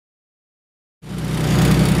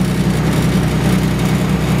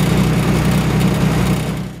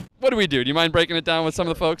what do we do? Do you mind breaking it down with some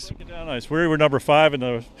of the folks? Break it down nice. We were number 5 in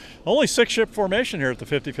the only 6-ship formation here at the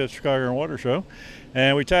 55th Chicago Air and Water Show.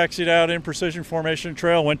 And we taxied out in precision formation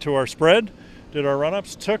trail, went to our spread, did our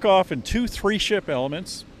run-ups, took off in 2 3-ship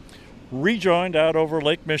elements, rejoined out over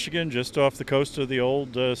Lake Michigan, just off the coast of the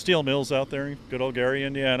old steel mills out there in good old Gary,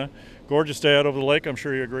 Indiana. Gorgeous day out over the lake, I'm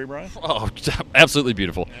sure you agree, Brian. Oh, absolutely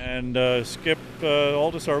beautiful. And Skip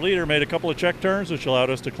Aldis, our leader, made a couple of check turns, which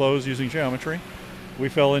allowed us to close using geometry. We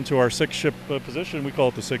fell into our 6-ship position. We call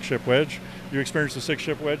it the 6-ship wedge. You experienced the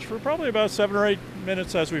 6-ship wedge for probably about 7 or 8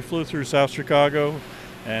 minutes as we flew through South Chicago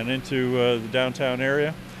and into the downtown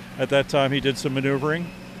area. At that time, he did some maneuvering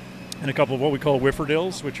and a couple of what we call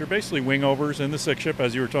whifferdills, which are basically wingovers in the 6-ship,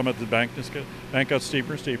 as you were talking about the bank got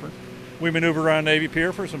steeper and steeper. We maneuvered around Navy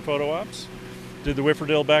Pier for some photo ops. Did the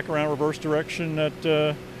whifferdill back around reverse direction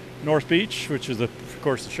at North Beach, which is, of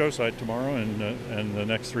course, the show site tomorrow and the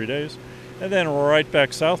next 3 days. And then right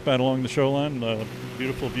back southbound along the shoreline,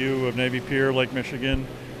 beautiful view of Navy Pier, Lake Michigan,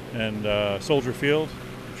 and Soldier Field.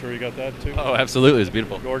 I'm sure you got that too. Oh, absolutely. It's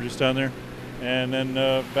beautiful. Gorgeous down there. And then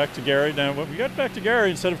back to Gary. Now, when we got back to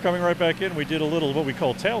Gary, instead of coming right back in, we did a little what we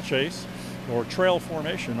call tail chase or trail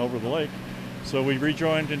formation over the lake. So we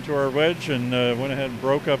rejoined into our wedge and went ahead and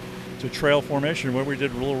broke up to trail formation where we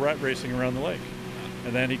did a little rat racing around the lake.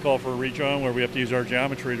 And then he called for a rejoin where we have to use our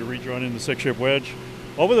geometry to rejoin in the 6-ship wedge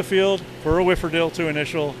over the field for a whifferdill to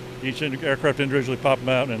initial, each aircraft individually popping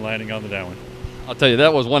out and landing on the downwind. I'll tell you,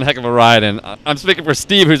 that was one heck of a ride, and I'm speaking for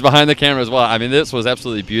Steve, who's behind the camera as well. I mean, this was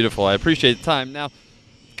absolutely beautiful. I appreciate the time. Now,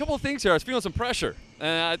 a couple of things here. I was feeling some pressure,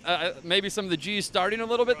 and maybe some of the G's starting a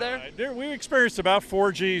little bit there. We experienced about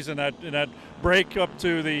 4 Gs in that break up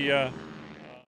to the